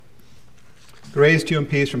Grace to you and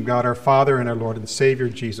peace from God our Father and our Lord and Savior,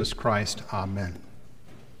 Jesus Christ. Amen.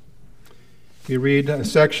 We read a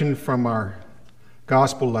section from our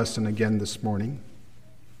gospel lesson again this morning.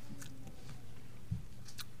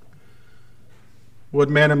 What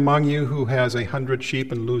man among you who has 100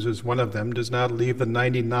 sheep and loses one of them does not leave the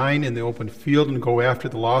 99 in the open field and go after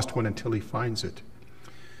the lost one until he finds it?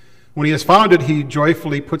 When he has found it, he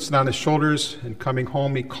joyfully puts it on his shoulders, and coming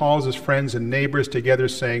home he calls his friends and neighbors together,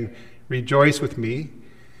 saying, "Rejoice with me,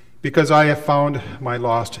 because I have found my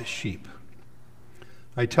lost sheep."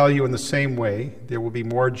 I tell you, in the same way, there will be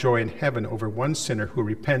more joy in heaven over one sinner who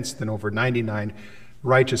repents than over 99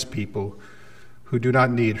 righteous people who do not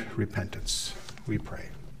need repentance. We pray.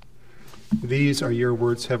 These are your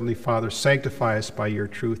words, Heavenly Father. Sanctify us by your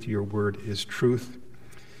truth. Your word is truth.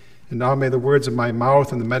 And now may the words of my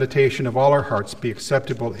mouth and the meditation of all our hearts be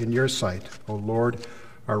acceptable in your sight, O Lord,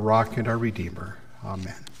 our rock and our Redeemer.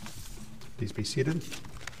 Amen. Please be seated.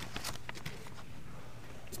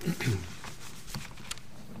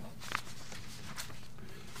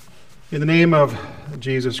 In the name of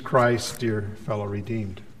Jesus Christ, dear fellow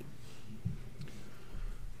redeemed.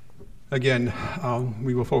 Again,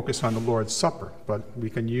 we will focus on the Lord's Supper, but we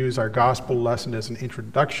can use our gospel lesson as an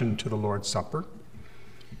introduction to the Lord's Supper.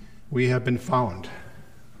 We have been found.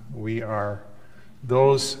 We are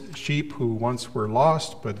those sheep who once were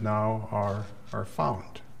lost, but now are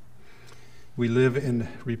found. We live in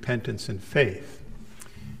repentance and faith,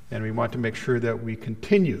 and we want to make sure that we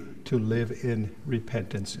continue to live in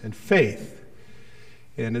repentance and faith.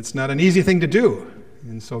 And it's not an easy thing to do,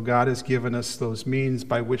 and so God has given us those means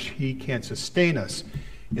by which he can sustain us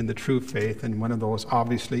in the true faith, and one of those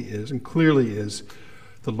obviously is, and clearly is,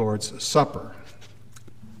 the Lord's Supper.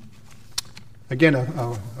 Again,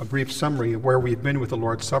 a brief summary of where we've been with the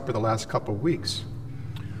Lord's Supper the last couple of weeks.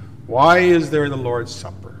 Why is there the Lord's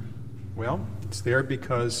Supper? Well, it's there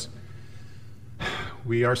because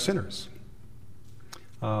we are sinners.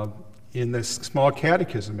 In this small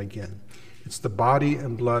catechism again, it's the body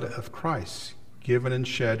and blood of Christ, given and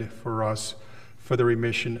shed for us for the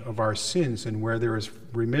remission of our sins. And where there is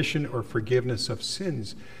remission or forgiveness of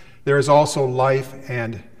sins, there is also life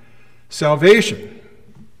and salvation.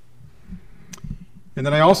 And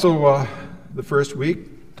then I also, the first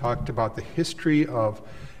week, talked about the history of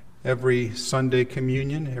every Sunday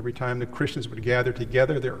communion. Every time the Christians would gather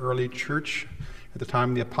together, their early church at the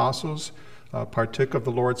time of the apostles partook of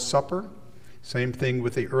the Lord's Supper. Same thing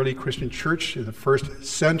with the early Christian church in the first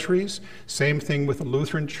centuries. Same thing with the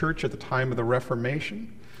Lutheran church at the time of the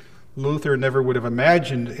Reformation. Luther never would have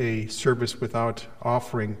imagined a service without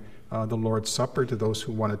offering the Lord's Supper to those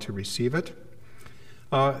who wanted to receive it.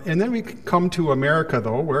 And then we come to America,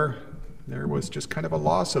 though, where there was just kind of a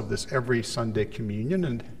loss of this every Sunday communion,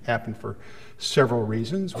 and it happened for several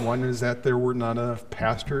reasons. One is that there were not enough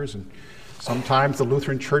pastors, and sometimes the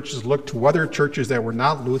Lutheran churches looked to other churches that were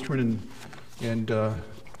not Lutheran and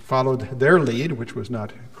followed their lead, which was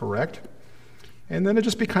not correct. And then it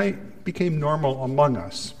just became normal among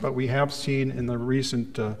us. But we have seen in the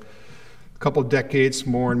recent couple decades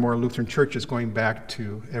more and more Lutheran churches going back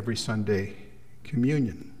to every Sunday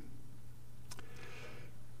communion.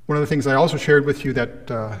 One of the things I also shared with you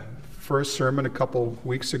that first sermon a couple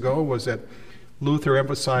weeks ago was that Luther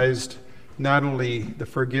emphasized not only the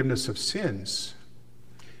forgiveness of sins,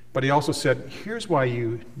 but he also said, here's why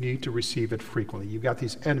you need to receive it frequently. You've got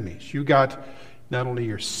these enemies. You got not only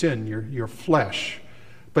your sin, your flesh,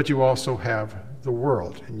 but you also have the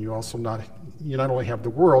world. And you not only have the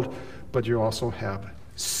world, but you also have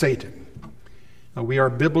Satan. Now, we are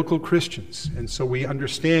biblical Christians, and so we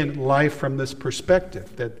understand life from this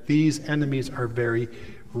perspective, that these enemies are very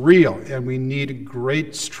real, and we need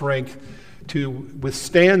great strength to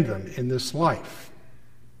withstand them in this life.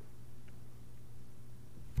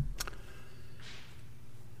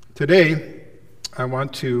 Today, I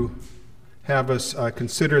want to have us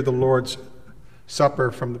consider the Lord's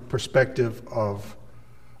Supper from the perspective of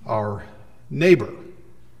our neighbor.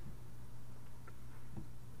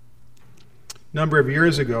 A number of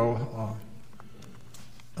years ago,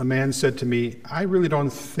 a man said to me, "I really don't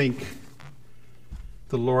think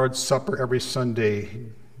the Lord's Supper every Sunday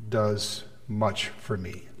does much for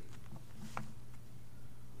me."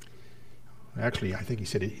 Actually, I think he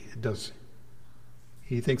said it does.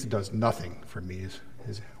 He thinks it does nothing for me,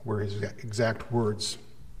 were his exact words.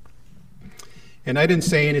 And I didn't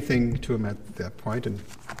say anything to him at that point, and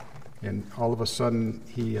all of a sudden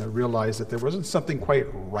he realized that there wasn't something quite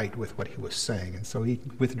right with what he was saying, and so he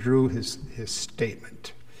withdrew his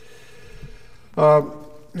statement.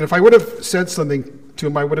 And if I would have said something to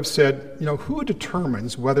him, I would have said, who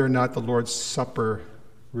determines whether or not the Lord's Supper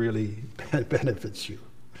really benefits you?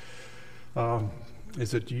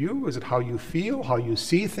 Is it you? Is it how you feel, how you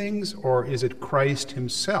see things? Or is it Christ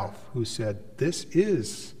himself who said, "This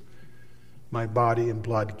is my body and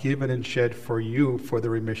blood given and shed for you for the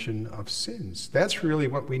remission of sins"? That's really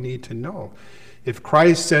what we need to know. If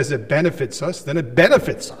Christ says it benefits us, then it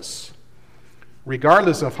benefits us,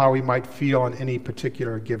 regardless of how we might feel on any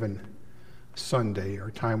particular given Sunday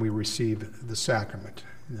or time we receive the sacrament.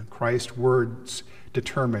 Christ's words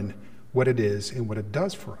determine what it is and what it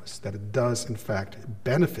does for us, that it does, in fact,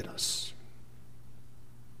 benefit us.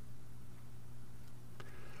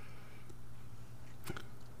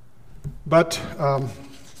 But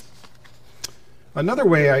another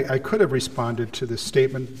way I could have responded to this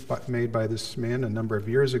statement made by this man a number of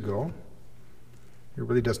years ago, it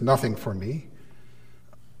really does nothing for me.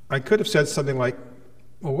 I could have said something like,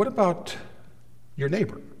 well, what about your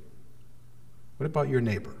neighbor? What about your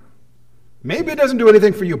neighbor? Maybe it doesn't do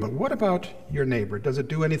anything for you, but what about your neighbor? Does it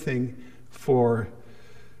do anything for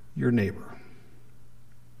your neighbor?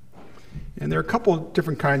 And there are a couple of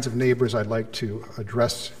different kinds of neighbors I'd like to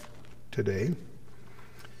address today.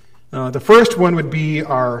 The first one would be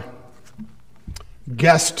our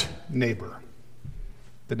guest neighbor.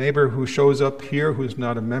 The neighbor who shows up here who's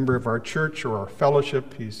not a member of our church or our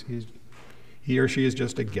fellowship. He or she is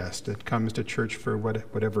just a guest that comes to church for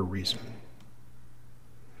whatever reason.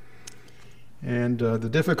 And the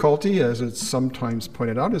difficulty, as it's sometimes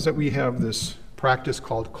pointed out, is that we have this practice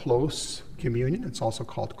called close communion. It's also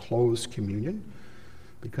called closed communion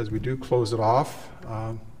because we do close it off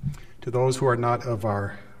to those who are not of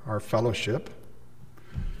our fellowship.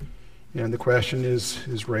 And the question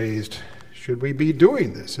is raised, should we be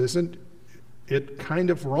doing this? Isn't it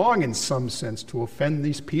kind of wrong in some sense to offend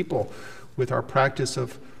these people with our practice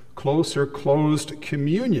of close or closed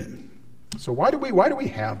communion? So why do we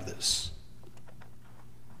have this?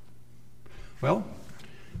 Well,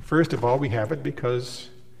 first of all, we have it because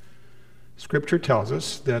Scripture tells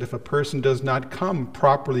us that if a person does not come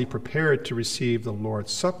properly prepared to receive the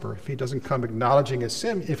Lord's Supper, if he doesn't come acknowledging his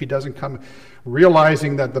sin, if he doesn't come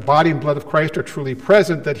realizing that the body and blood of Christ are truly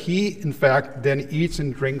present, that he, in fact, then eats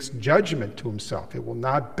and drinks judgment to himself. It will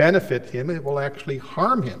not benefit him, it will actually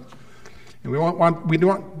harm him. And we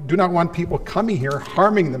do not want people coming here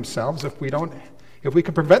harming themselves if we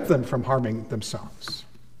can prevent them from harming themselves.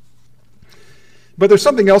 But there's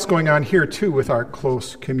something else going on here, too, with our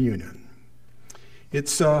close communion.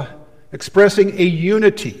 It's expressing a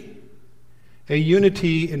unity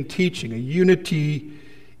in teaching, a unity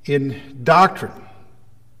in doctrine.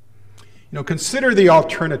 Consider the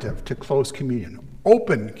alternative to close communion,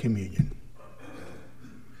 open communion,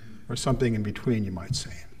 or something in between, you might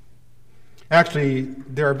say. Actually,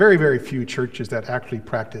 there are very, very few churches that actually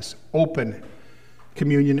practice open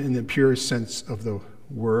communion in the purest sense of the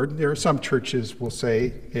word. There are some churches will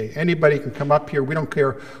say, hey, anybody can come up here. We don't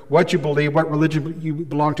care what you believe, what religion you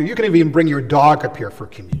belong to. You can even bring your dog up here for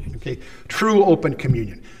communion. Okay, true open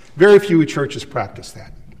communion. Very few churches practice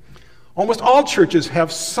that. Almost all churches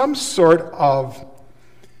have some sort of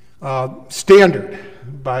standard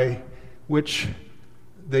by which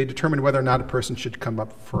they determine whether or not a person should come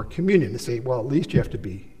up for communion. They say, well, at least you have to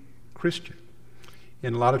be Christian.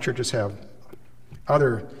 And a lot of churches have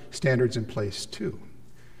other standards in place too.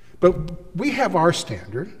 But we have our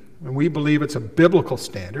standard, and we believe it's a biblical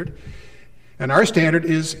standard. And our standard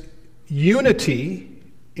is unity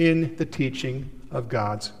in the teaching of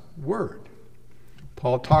God's Word.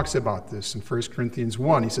 Paul talks about this in 1 Corinthians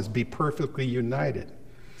 1. He says, be perfectly united.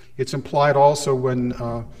 It's implied also when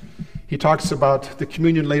he talks about the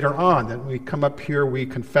communion later on, that when we come up here, we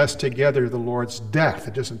confess together the Lord's death.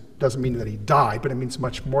 It doesn't mean that he died, but it means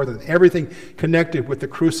much more than everything connected with the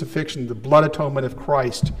crucifixion, the blood atonement of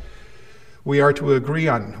Christ, we are to agree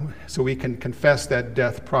on, so we can confess that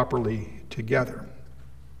death properly together.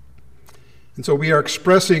 And so we are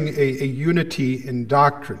expressing a unity in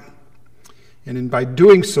doctrine. And by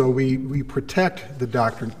doing so, we protect the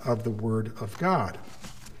doctrine of the Word of God.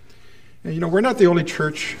 And we're not the only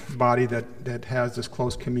church body that has this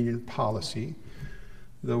close communion policy.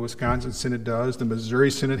 The Wisconsin Synod does. The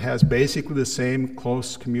Missouri Synod has basically the same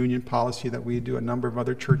close communion policy that we do. A number of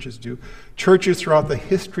other churches do. Churches throughout the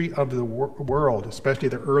history of the world, especially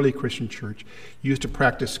the early Christian church, used to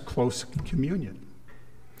practice close communion.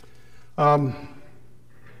 So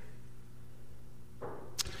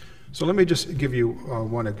let me just give you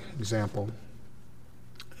one example.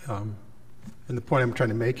 And the point I'm trying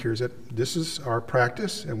to make here is that this is our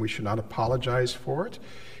practice, and we should not apologize for it.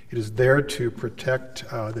 It is there to protect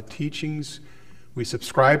the teachings we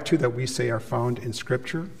subscribe to that we say are found in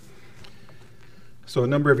Scripture. So a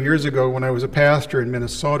number of years ago, when I was a pastor in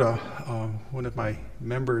Minnesota, one of my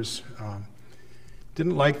members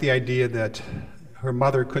didn't like the idea that her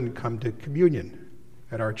mother couldn't come to communion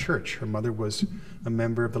at our church. Her mother was a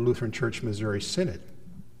member of the Lutheran Church Missouri Synod.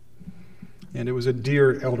 And it was a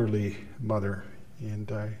dear elderly mother,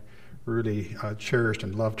 and I really cherished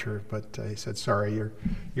and loved her, but I said, sorry,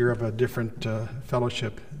 you're of a different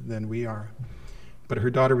fellowship than we are. But her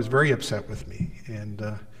daughter was very upset with me, and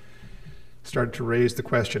started to raise the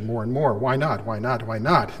question more and more, why not, why not, why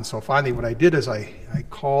not? And so finally what I did is I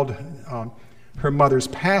called her mother's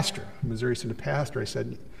pastor, Missouri Synod pastor. I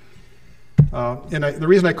said, the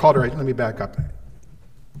reason I called her, let me back up.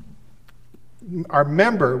 Our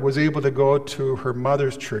member was able to go to her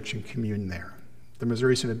mother's church and commune there. The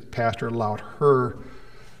Missouri Synod pastor allowed her,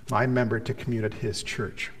 my member, to commune at his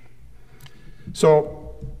church.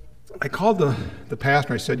 So I called the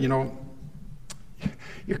pastor. I said,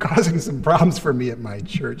 you're causing some problems for me at my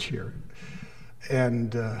church here,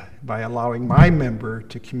 and by allowing my member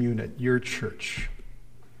to commune at your church.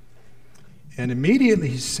 And immediately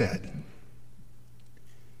he said,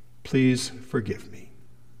 please forgive me.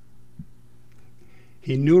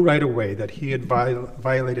 He knew right away that he had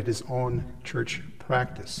violated his own church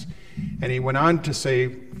practice. And he went on to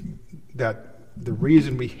say that the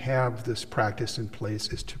reason we have this practice in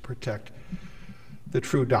place is to protect the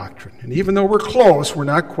true doctrine. And even though we're close, we're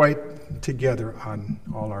not quite together on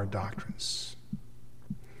all our doctrines.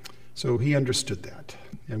 So he understood that,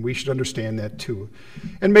 and we should understand that too,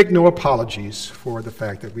 and make no apologies for the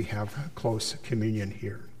fact that we have close communion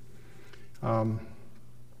here.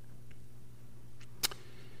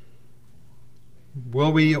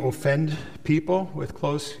 Will we offend people with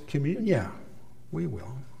close communion? Yeah, we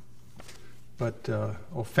will. But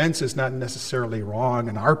offense is not necessarily wrong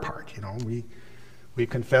on our part. We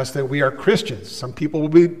confess that we are Christians. Some people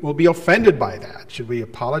will be offended by that. Should we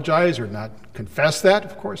apologize or not confess that?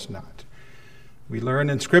 Of course not. We learn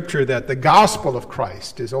in Scripture that the gospel of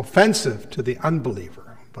Christ is offensive to the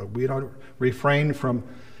unbeliever, but we don't refrain from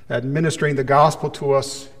administering the gospel to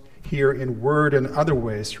us here in word and other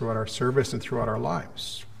ways throughout our service and throughout our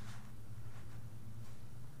lives.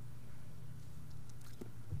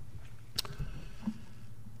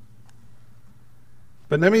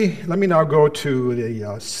 But let me now go to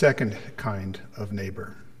the second kind of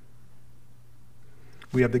neighbor.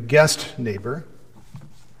 We have the guest neighbor,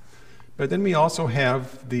 but then we also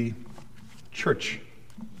have the church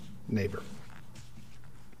neighbor.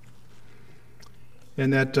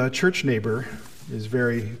 And that church neighbor is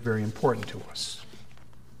very, very important to us.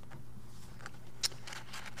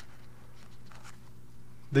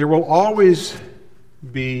 There will always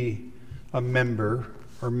be a member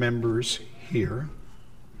or members here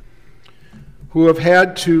who have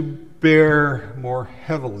had to bear more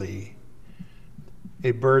heavily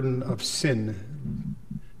a burden of sin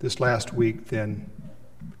this last week than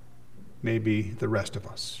maybe the rest of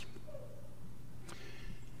us.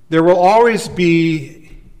 There will always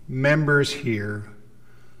be members here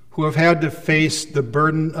who have had to face the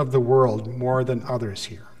burden of the world more than others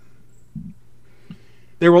here.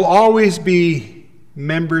 There will always be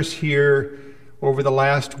members here over the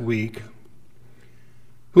last week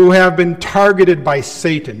who have been targeted by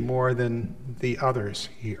Satan more than the others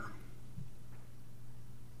here.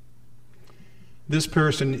 This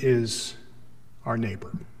person is our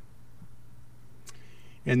neighbor.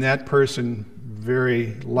 And that person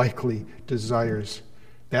very likely desires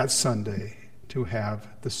that Sunday to have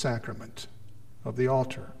the sacrament of the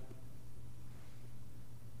altar.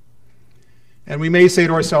 And we may say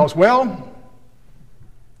to ourselves, well,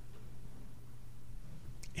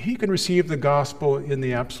 he can receive the gospel in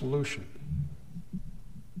the absolution,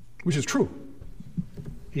 which is true.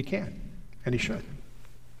 He can, and he should.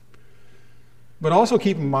 But also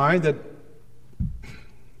keep in mind that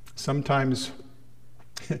sometimes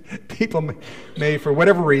people may, for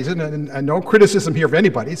whatever reason, and no criticism here of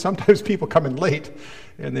anybody, sometimes people come in late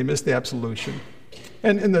and they miss the absolution.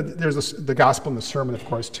 And there's the gospel and the sermon, of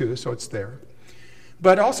course, too, so it's there.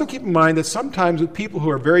 But also keep in mind that sometimes with people who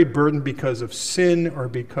are very burdened because of sin or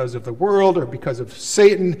because of the world or because of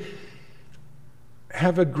Satan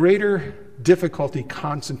have a greater difficulty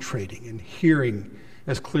concentrating and hearing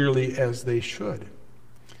as clearly as they should.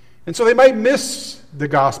 And so they might miss the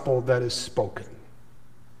gospel that is spoken.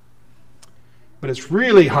 But it's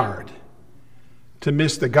really hard to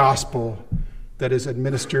miss the gospel that is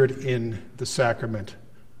administered in the sacrament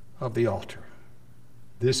of the altar.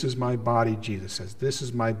 This is my body, Jesus says. This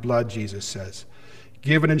is my blood, Jesus says.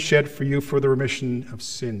 Given and shed for you for the remission of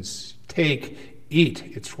sins. Take, eat.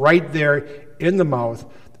 It's right there in the mouth.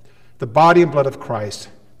 The body and blood of Christ,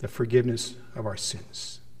 the forgiveness of our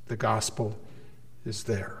sins. The gospel is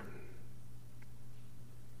there.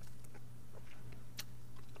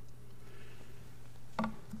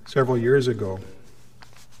 Several years ago,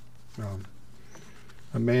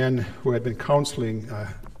 a man who had been counseling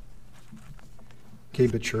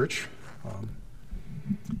came to church,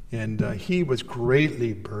 and he was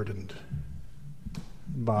greatly burdened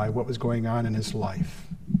by what was going on in his life,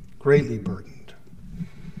 greatly burdened.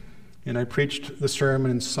 And I preached the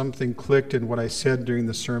sermon, and something clicked in what I said during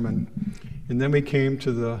the sermon. And then we came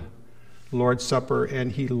to the Lord's Supper,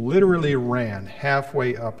 and he literally ran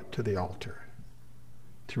halfway up to the altar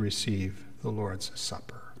to receive the Lord's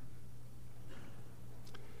Supper.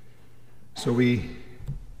 So we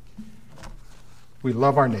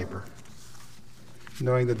love our neighbor,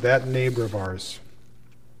 knowing that that neighbor of ours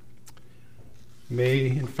may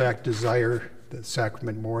in fact desire the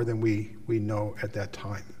sacrament more than we know at that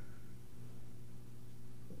time.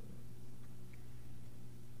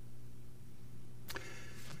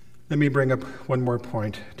 Let me bring up one more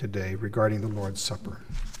point today regarding the Lord's Supper.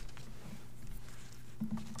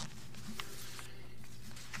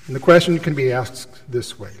 And the question can be asked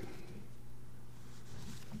this way.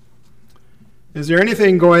 Is there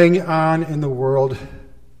anything going on in the world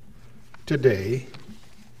today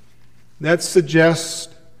that suggests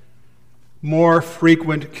more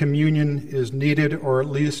frequent communion is needed, or at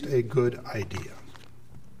least a good idea?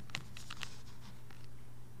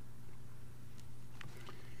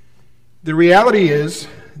 The reality is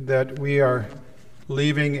that we are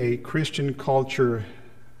leaving a Christian culture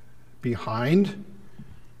behind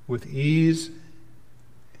with ease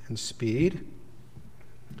and speed.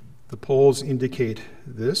 The polls indicate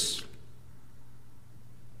this.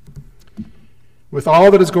 With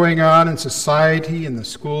all that is going on in society, in the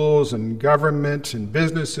schools and government and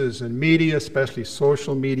businesses and media, especially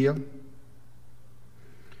social media,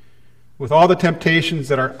 with all the temptations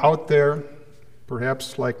that are out there,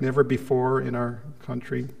 perhaps like never before in our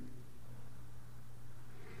country,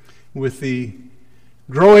 with the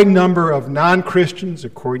growing number of non-Christians,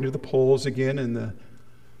 according to the polls again, and the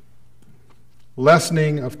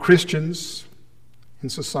lessening of Christians in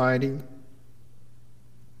society,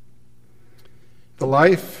 the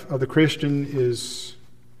life of the Christian is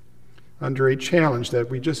under a challenge that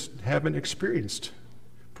we just haven't experienced,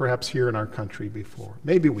 perhaps here in our country before.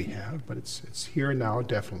 Maybe we have, but it's here now,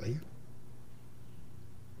 definitely.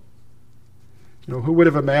 You know, who would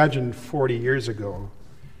have imagined 40 years ago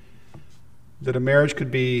that a marriage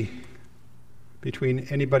could be between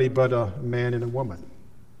anybody but a man and a woman?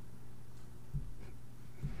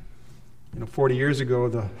 40 years ago,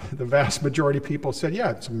 the vast majority of people said, yeah,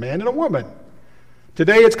 it's a man and a woman.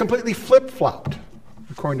 Today, it's completely flip-flopped,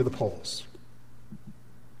 according to the polls.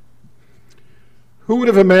 Who would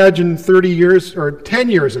have imagined 30 years or 10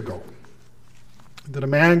 years ago that a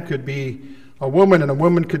man could be a woman and a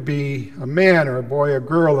woman could be a man, or a boy a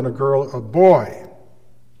girl and a girl a boy?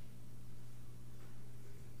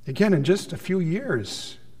 Again, in just a few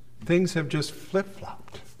years, things have just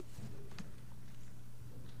flip-flopped.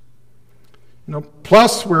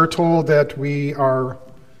 Plus, we're told that we are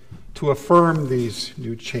to affirm these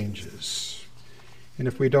new changes. And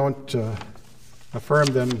if we don't affirm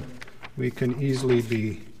them, we can easily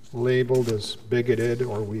be labeled as bigoted,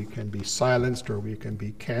 or we can be silenced, or we can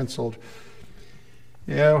be canceled,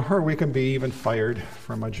 or we can be even fired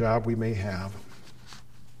from a job we may have.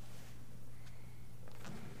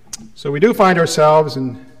 So we do find ourselves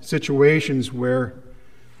in situations where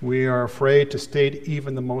we are afraid to state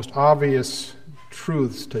even the most obvious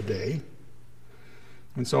truths today.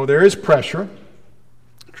 And so there is pressure,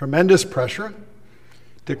 tremendous pressure,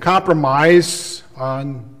 to compromise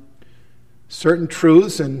on certain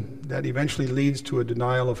truths, and that eventually leads to a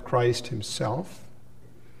denial of Christ himself.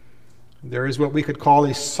 There is what we could call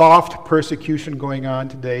a soft persecution going on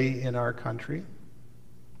today in our country.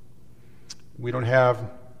 We don't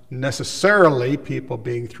have necessarily people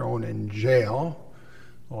being thrown in jail,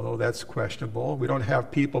 although that's questionable. We don't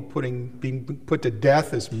have people being put to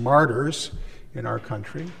death as martyrs in our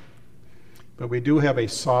country. But we do have a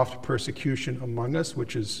soft persecution among us,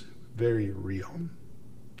 which is very real.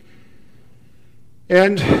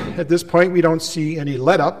 And at this point, we don't see any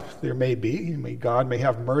let-up. There may be. God may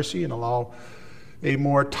have mercy and allow a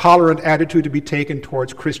more tolerant attitude to be taken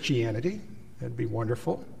towards Christianity. That'd be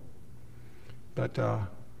wonderful. But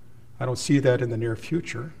I don't see that in the near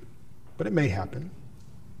future. But it may happen.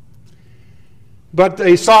 But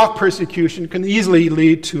a soft persecution can easily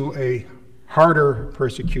lead to a harder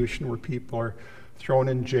persecution where people are thrown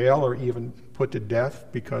in jail or even put to death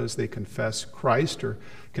because they confess Christ or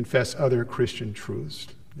confess other Christian truths.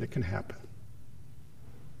 It can happen.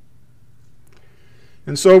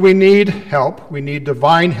 And so we need help. We need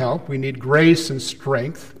divine help. We need grace and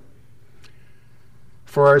strength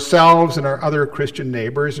for ourselves and our other Christian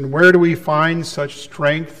neighbors. And where do we find such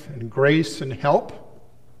strength and grace and help?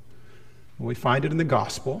 Well, we find it in the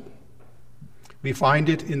gospel. We find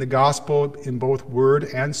it in the gospel in both word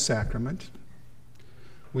and sacrament.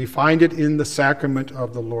 We find it in the sacrament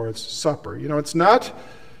of the Lord's Supper. You know, it's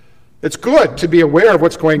good to be aware of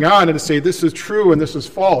what's going on and to say this is true and this is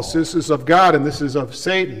false, this is of God and this is of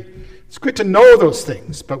Satan. It's good to know those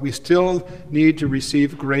things, but we still need to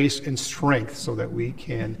receive grace and strength so that we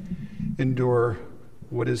can endure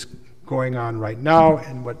what is going on right now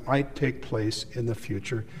and what might take place in the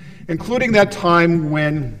future, including that time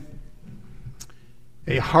when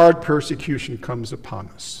a hard persecution comes upon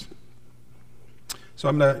us. So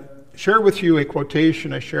I'm going to share with you a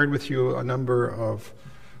quotation I shared with you a number of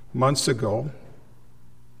months ago.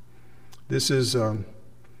 This is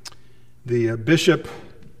the bishop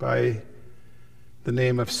by the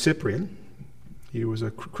name of Cyprian. He was a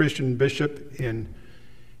Christian bishop in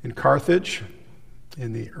Carthage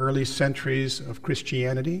in the early centuries of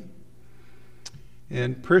Christianity.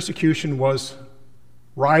 And persecution was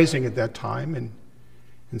rising at that time, and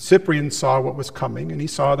Cyprian saw what was coming, and he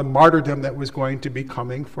saw the martyrdom that was going to be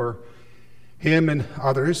coming for him and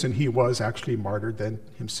others, and he was actually martyred then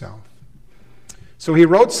himself. So he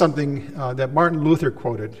wrote something that Martin Luther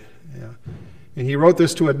quoted, and he wrote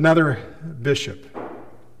this to another bishop.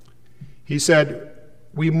 He said,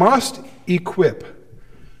 "We must equip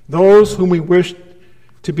those whom we wish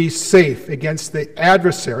to be safe against the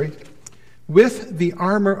adversary with the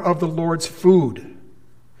armor of the Lord's food.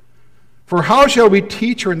 For how shall we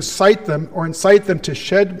teach or incite them to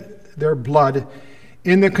shed their blood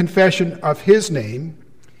in the confession of his name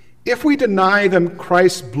if we deny them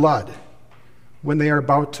Christ's blood when they are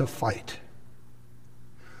about to fight?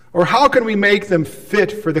 Or how can we make them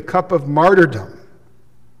fit for the cup of martyrdom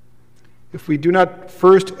if we do not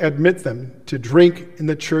first admit them to drink in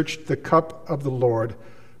the church the cup of the Lord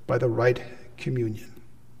by the right communion?"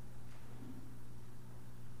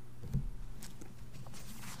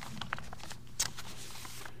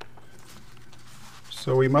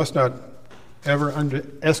 So we must not ever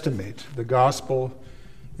underestimate the gospel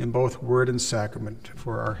in both word and sacrament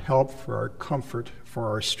for our help, for our comfort, for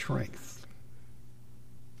our strength.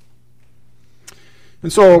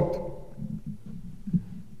 And so,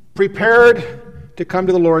 prepared to come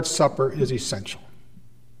to the Lord's Supper is essential.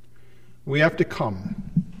 We have to come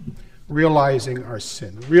realizing our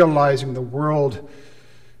sin, realizing the world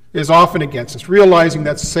is often against us, realizing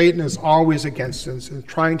that Satan is always against us and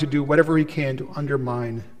trying to do whatever he can to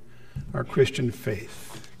undermine our Christian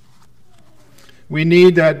faith. We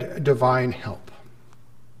need that divine help.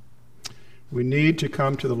 We need to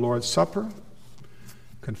come to the Lord's Supper,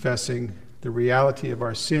 confessing the reality of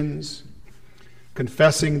our sins,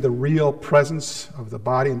 confessing the real presence of the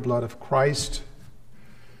body and blood of Christ,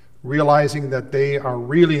 realizing that they are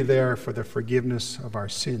really there for the forgiveness of our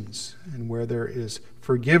sins. And where there is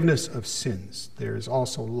forgiveness of sins, there is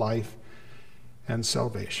also life and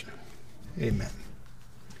salvation. Amen.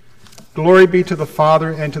 Glory be to the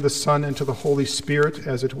Father, and to the Son, and to the Holy Spirit,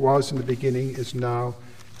 as it was in the beginning, is now,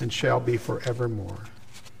 and shall be forevermore.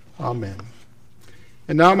 Amen.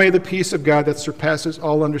 And now may the peace of God that surpasses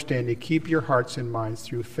all understanding keep your hearts and minds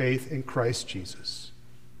through faith in Christ Jesus.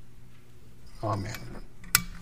 Amen.